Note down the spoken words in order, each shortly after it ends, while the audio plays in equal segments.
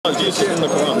Jesus in the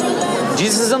Quran.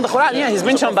 Jesus is in the Quran, yeah, he's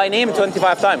mentioned by name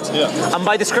 25 times. Yeah. And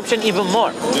by description even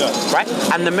more. Yeah. Right?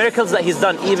 And the miracles that he's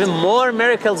done, even more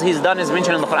miracles he's done is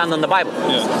mentioned in the Quran than the Bible.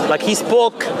 Yeah. Like he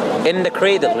spoke in the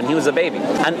cradle when he was a baby.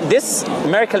 And this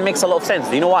miracle makes a lot of sense.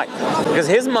 Do you know why? Because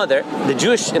his mother, in the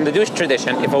Jewish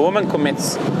tradition, if a woman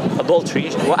commits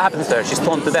adultery, what happens to her? She's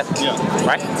stoned to death. Yeah.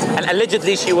 Right? And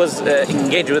allegedly she was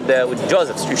engaged with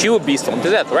Joseph. She would be stoned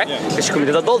to death, right? Yeah. Because she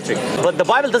committed adultery. But the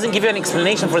Bible doesn't give you an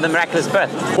explanation for the miraculous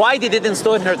birth. Why they didn't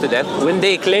stone her to death when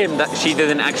they claim that she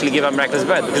didn't actually give a miraculous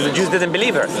birth? Because the Jews didn't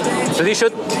believe her. So they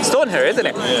should stone her, isn't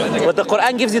it? Yeah. But the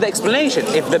Quran gives you the explanation.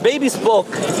 If the baby spoke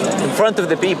in front of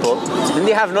the people, then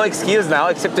they have no excuse now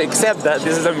except to accept that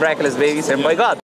this is a miraculous baby sent by God.